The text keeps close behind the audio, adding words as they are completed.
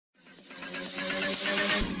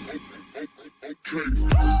A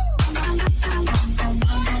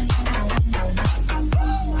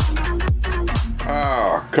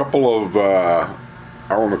couple of, I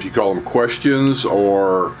don't know if you call them questions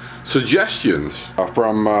or suggestions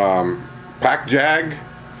from PackJag.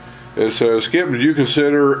 It says, Skip, did you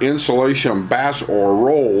consider insulation bats or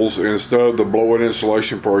rolls instead of the blow-in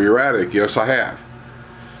insulation for your attic? Yes, I have.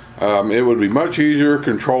 It would be much easier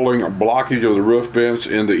controlling a blockage of the roof vents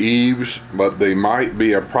in the eaves, but they might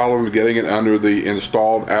be a problem getting it under the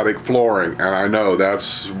installed attic flooring. And I know that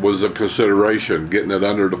was a consideration, getting it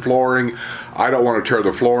under the flooring. I don't want to tear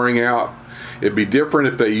the flooring out. It'd be different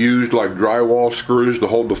if they used like drywall screws to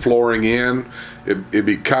hold the flooring in. It'd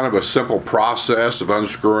be kind of a simple process of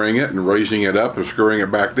unscrewing it and raising it up and screwing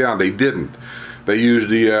it back down. They didn't. They used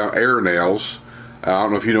the air nails. I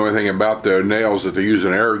don't know if you know anything about the nails that they use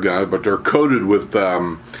in air guns, but they're coated with,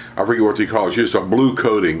 I forget what they call it, it's just a blue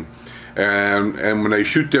coating. And when they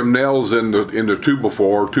shoot them nails in the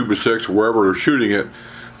 2x4, 2x6, wherever they're shooting it,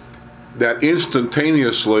 that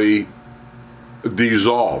instantaneously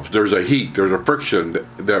dissolves. There's a heat, there's a friction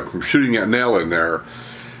that from shooting that nail in there,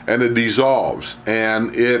 and it dissolves.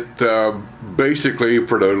 And it basically,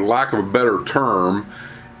 for the lack of a better term,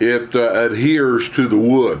 it adheres to the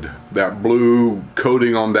wood, that blue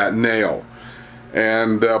coating on that nail.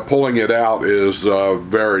 And pulling it out is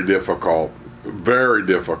very difficult, very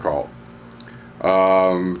difficult.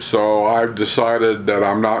 So I've decided that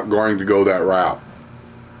I'm not going to go that route.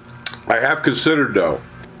 I have considered though,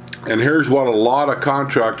 and here's what a lot of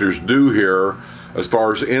contractors do here as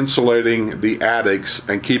far as insulating the attics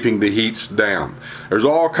and keeping the heats down. There's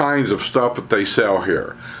all kinds of stuff that they sell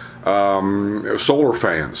here. Solar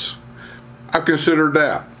fans. I've considered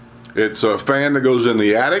that. It's a fan that goes in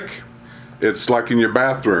the attic. It's like in your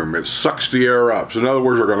bathroom. It sucks the air up. So in other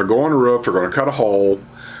words, they're going to go on the roof, they're going to cut a hole,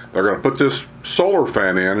 they're going to put this solar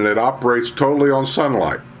fan in, and it operates totally on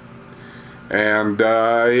sunlight. And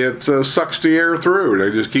it sucks the air through.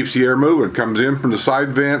 It just keeps the air moving. It comes in from the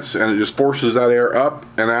side vents, and it just forces that air up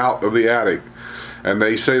and out of the attic. And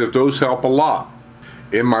they say that those help a lot.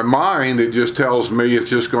 In my mind, it just tells me it's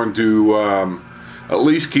just going to at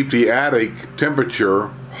least keep the attic temperature,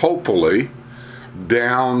 hopefully,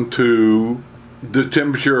 down to the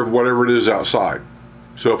temperature of whatever it is outside.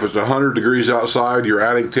 So if it's 100 degrees outside, your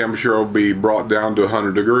attic temperature will be brought down to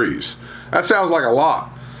 100 degrees. That sounds like a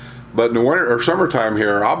lot. But in the winter or summertime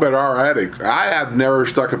here, I'll bet our attic, I have never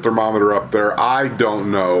stuck a thermometer up there. I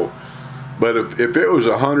don't know. But if it was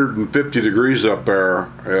 150 degrees up there,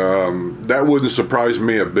 that wouldn't surprise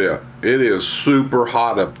me a bit. It is super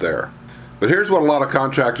hot up there. But here's what a lot of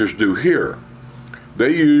contractors do here.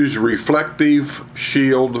 They use reflective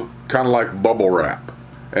shield, kind of like bubble wrap.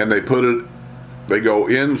 And they go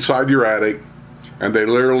inside your attic, and they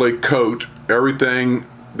literally coat everything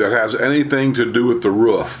that has anything to do with the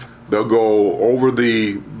roof. They'll go over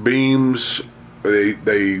the beams,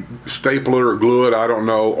 they staple it or glue it, I don't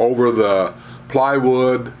know, over the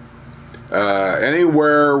plywood,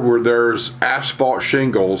 anywhere where there's asphalt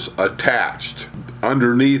shingles attached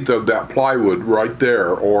underneath of that plywood right there,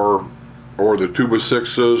 or the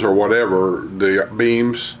 2x6s or whatever, the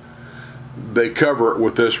beams, they cover it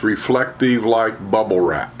with this reflective like bubble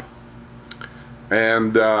wrap.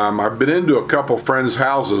 And I've been into a couple friends'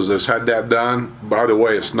 houses that's had that done. By the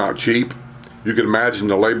way, it's not cheap. You can imagine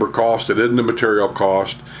the labor cost. It isn't the material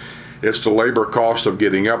cost. It's the labor cost of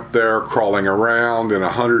getting up there, crawling around in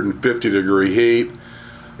 150-degree heat.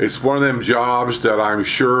 It's one of them jobs that I'm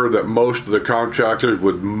sure that most of the contractors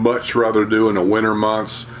would much rather do in the winter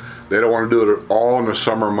months. They don't want to do it all in the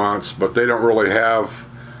summer months, but they don't really have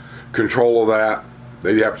control of that.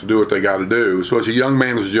 They have to do what they got to do. So it's a young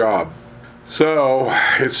man's job. So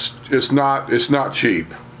it's not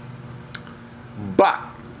cheap. But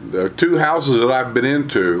the two houses that I've been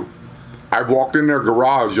into, I've walked in their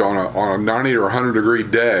garage on a 90 or 100 degree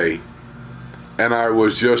day, and I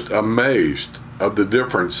was just amazed of the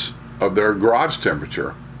difference of their garage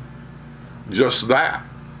temperature. Just that.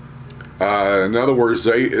 In other words,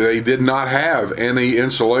 they did not have any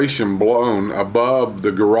insulation blown above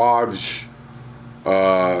the garage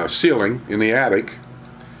ceiling in the attic.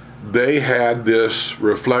 They had this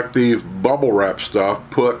reflective bubble wrap stuff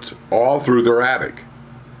put all through their attic.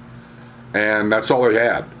 And that's all they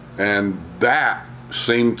had. And that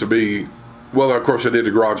seemed to be, well, of course I did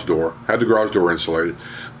the garage door, had the garage door insulated,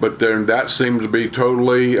 but then that seemed to be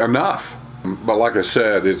totally enough. But like I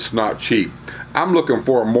said, it's not cheap. I'm looking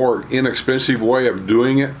for a more inexpensive way of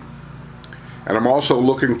doing it. And I'm also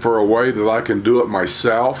looking for a way that I can do it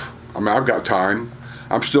myself. I mean, I've got time.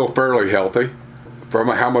 I'm still fairly healthy. For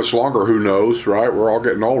how much longer, who knows, right? We're all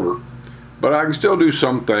getting older. but I can still do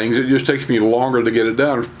some things. It just takes me longer to get it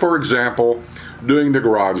done. For example, doing the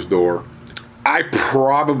garage door. I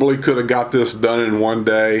probably could have got this done in one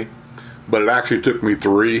day, but it actually took me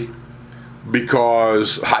 3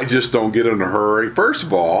 because I just don't get in a hurry. First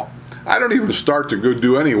of all, I don't even start to go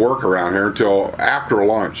do any work around here until after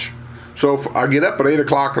lunch. So if I get up at 8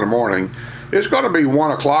 o'clock in the morning, it's going to be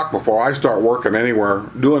 1 o'clock before I start working anywhere,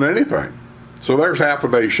 doing anything. So there's half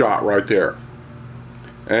a day shot right there.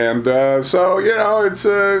 And so, you know,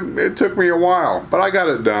 it took me a while, but I got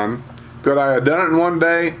it done. Could I have done it in one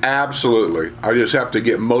day? Absolutely. I just have to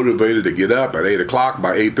get motivated to get up at 8 o'clock,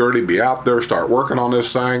 by 8:30, be out there, start working on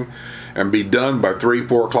this thing, and be done by 3,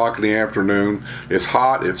 4 o'clock in the afternoon. It's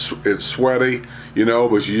hot, it's sweaty, you know,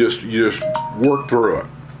 but you just work through it.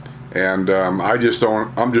 And I'm just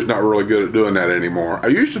not really good at doing that anymore. I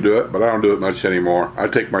used to do it, but I don't do it much anymore. I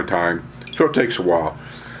take my time, so it takes a while.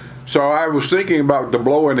 So I was thinking about the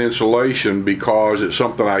blow-in insulation because it's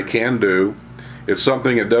something I can do. It's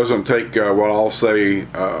something that doesn't take, what I'll say,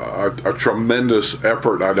 a tremendous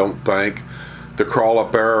effort, I don't think, to crawl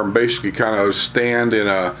up there and basically kind of stand in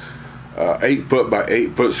a 8 foot by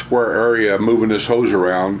 8 foot square area moving this hose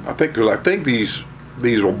around. I think these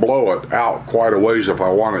will blow it out quite a ways if I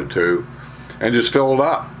wanted to, and just fill it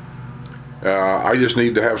up. I just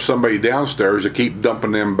need to have somebody downstairs to keep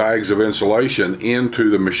dumping them bags of insulation into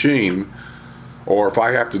the machine, or if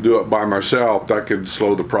I have to do it by myself, that could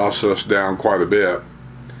slow the process down quite a bit.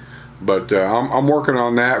 But I'm working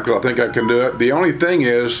on that because I think I can do it. The only thing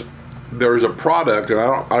is, there's a product, and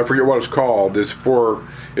I forget what it's called. It's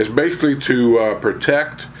basically to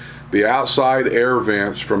protect the outside air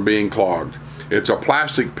vents from being clogged. It's a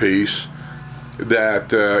plastic piece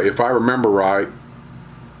that, if I remember right,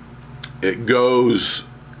 it goes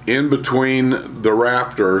in between the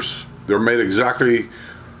rafters. They're made exactly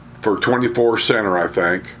for 24 center, I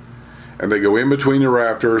think, and they go in between the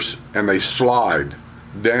rafters and they slide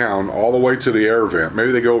down all the way to the air vent.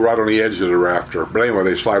 Maybe they go right on the edge of the rafter, but anyway,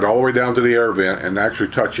 they slide all the way down to the air vent and actually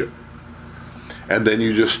touch it. And then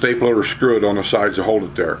you just staple it or screw it on the sides to hold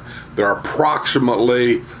it there. They're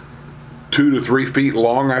approximately 2 to 3 feet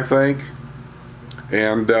long, I think,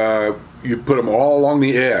 and you put them all along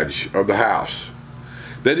the edge of the house.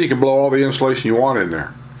 Then you can blow all the insulation you want in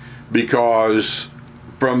there, because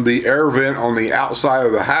from the air vent on the outside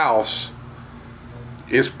of the house,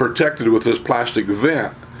 it's protected with this plastic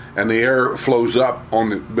vent, and the air flows up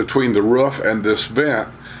between the roof and this vent,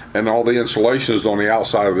 and all the insulation is on the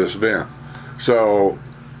outside of this vent. So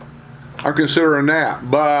I'm considering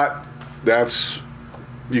that, but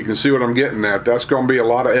you can see what I'm getting at. That's going to be a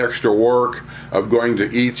lot of extra work of going to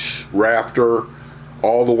each rafter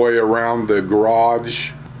all the way around the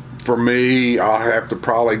garage. For me, I'll have to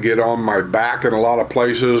probably get on my back in a lot of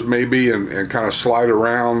places maybe and kind of slide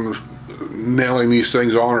around, nailing these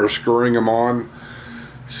things on or screwing them on.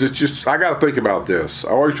 It's just, I got to think about this.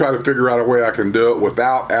 I always try to figure out a way I can do it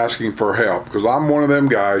without asking for help, because I'm one of them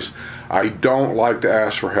guys. I don't like to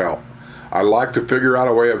ask for help. I like to figure out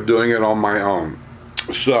a way of doing it on my own.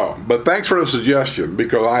 So, but thanks for the suggestion,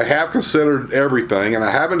 because I have considered everything and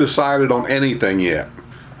I haven't decided on anything yet.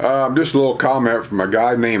 Just a little comment from a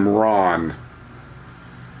guy named Ron,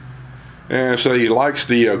 and so he likes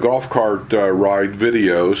the golf cart ride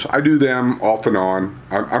videos. I do them off and on.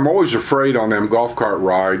 I'm always afraid on them golf cart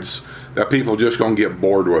rides that people just gonna get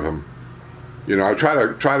bored with them. You know, I try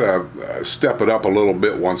to step it up a little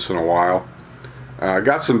bit once in a while. I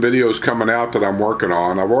got some videos coming out that I'm working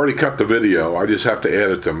on. I've already cut the video. I just have to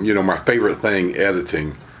edit them. You know, my favorite thing,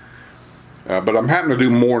 editing. But I'm having to do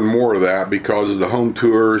more and more of that because of the home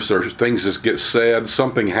tours. There's things that get said,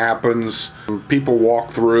 something happens, people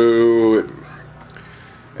walk through,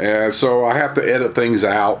 and so I have to edit things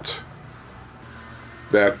out.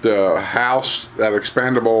 That house, that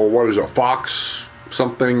expandable, what is it, Fox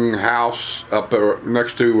something house up there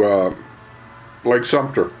next to Lake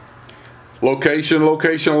Sumter. Location,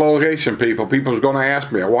 location, location, people. People's going to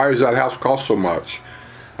ask me, why does that house cost so much?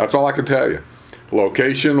 That's all I can tell you.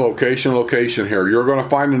 Location, location, location here. You're going to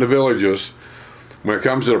find in the villages, when it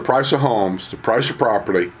comes to the price of homes, the price of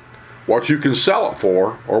property, what you can sell it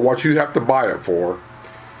for or what you have to buy it for,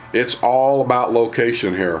 it's all about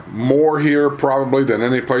location here. More here probably than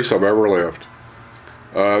any place I've ever lived.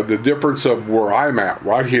 The difference of where I'm at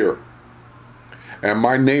right here and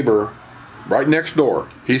my neighbor right next door,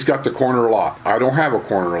 he's got the corner lot. I don't have a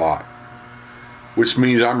corner lot, which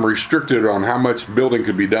means I'm restricted on how much building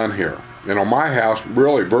could be done here. And on my house,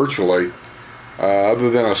 really virtually,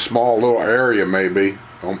 other than a small little area maybe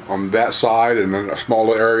on that side and then a small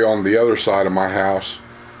little area on the other side of my house,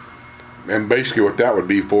 And basically what that would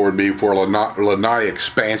be for lanai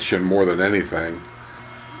expansion more than anything.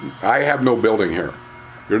 I have no building here.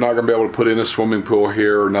 You're not going to be able to put in a swimming pool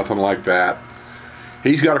here or nothing like that.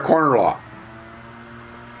 He's got a corner lot.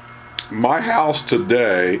 My house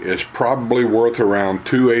today is probably worth around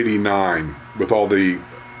 $289 with all the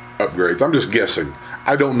upgrades. I'm just guessing.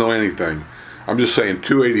 I don't know anything. I'm just saying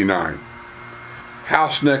 $289.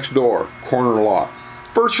 House next door, corner lot.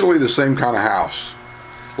 Virtually the same kind of house.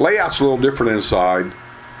 Layout's a little different inside,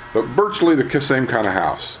 but virtually the same kind of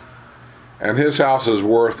house. And his house is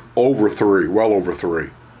worth over $3, well over $3.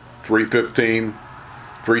 $315,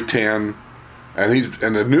 $310.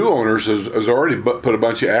 And the new owners has already put a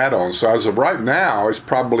bunch of add-ons. So as of right now, it's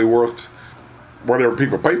probably worth whatever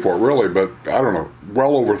people pay for it, really, but I don't know,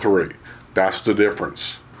 well over $3. That's the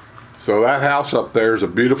difference. So that house up there is a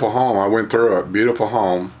beautiful home. I went through it, beautiful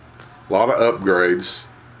home, a lot of upgrades.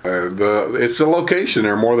 It's the location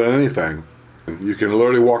there more than anything. You can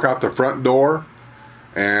literally walk out the front door,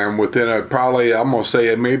 and within I'm gonna say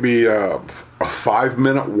it may be a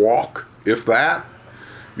 5-minute walk, if that,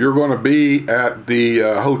 you're going to be at the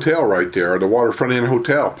hotel right there, the Waterfront Inn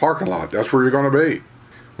Hotel parking lot. That's where you're going to be.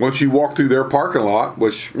 Once you walk through their parking lot,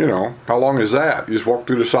 which, you know, how long is that? You just walk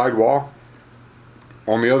through the sidewalk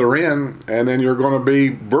on the other end, and then you're going to be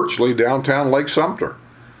virtually downtown Lake Sumter.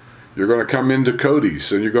 You're going to come into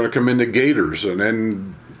Cody's, and you're going to come into Gators, and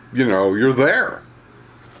then, you know, you're there.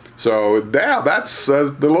 So, yeah, that's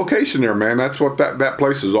the location there, man. That's what that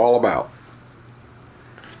place is all about.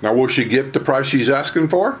 Now, will she get the price she's asking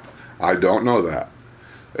for? I don't know that.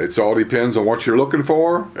 It all depends on what you're looking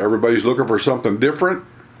for. Everybody's looking for something different.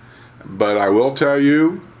 But I will tell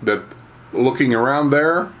you that looking around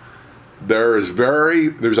there's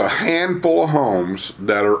a handful of homes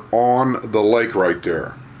that are on the lake right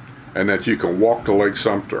there, and that you can walk to Lake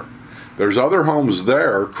Sumter. There's other homes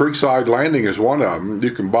there. Creekside Landing is one of them. You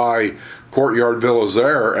can buy courtyard villas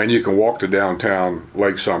there, and you can walk to downtown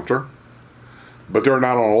Lake Sumter. But they're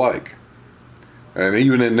not on a lake. And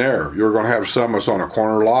even in there, you're going to have some that's on a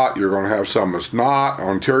corner lot, you're going to have some that's not,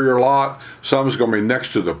 on interior lot, some's going to be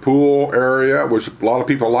next to the pool area, which a lot of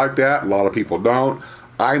people like that, a lot of people don't.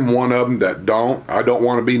 I'm one of them that don't. I don't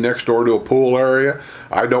want to be next door to a pool area.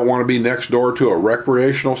 I don't want to be next door to a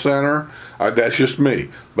recreational center. That's just me.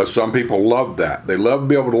 But some people love that. They love to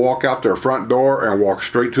be able to walk out their front door and walk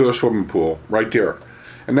straight to a swimming pool right there.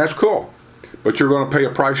 And that's cool. But you're going to pay a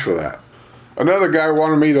price for that. Another guy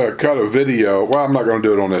wanted me to cut a video. Well, I'm not going to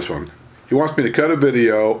do it on this one. He wants me to cut a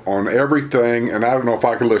video on everything, and I don't know if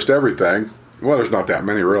I can list everything. Well, there's not that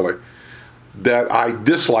many really, that I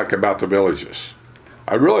dislike about the villages.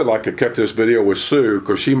 I'd really like to cut this video with Sue,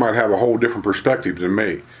 because she might have a whole different perspective than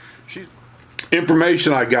me.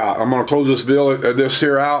 Information I got. I'm going to close this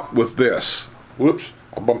here out with this. Whoops,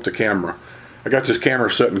 I bumped the camera. I got this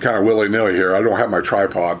camera sitting kind of willy-nilly here. I don't have my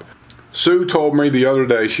tripod. Sue told me the other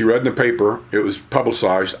day, she read in the paper, it was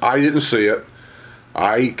publicized. I didn't see it.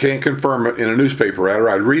 I can't confirm it in a newspaper, rather.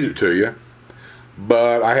 I'd read it to you.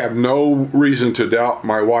 But I have no reason to doubt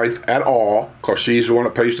my wife at all, because she's the one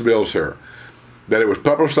that pays the bills here. That it was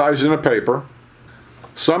publicized in the paper.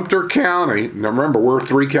 Sumter County, now remember, we're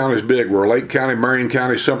 3 counties big. We're Lake County, Marion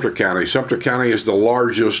County, Sumter County. Sumter County is the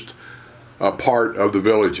largest part of the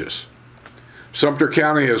villages. Sumter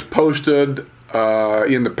County has posted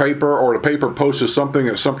in the paper, or the paper posted something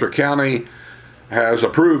that Sumter County has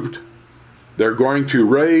approved. They're going to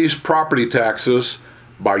raise property taxes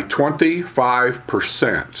by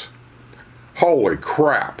 25%. Holy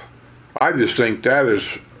crap. I just think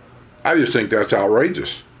that's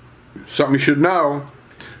outrageous. Something you should know.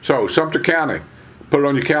 So Sumter County, put it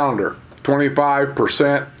on your calendar.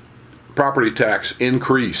 25% property tax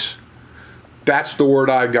increase. That's the word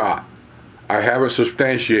I got. I haven't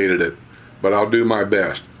substantiated it, but I'll do my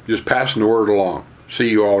best. Just passing the word along. See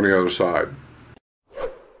you all on the other side.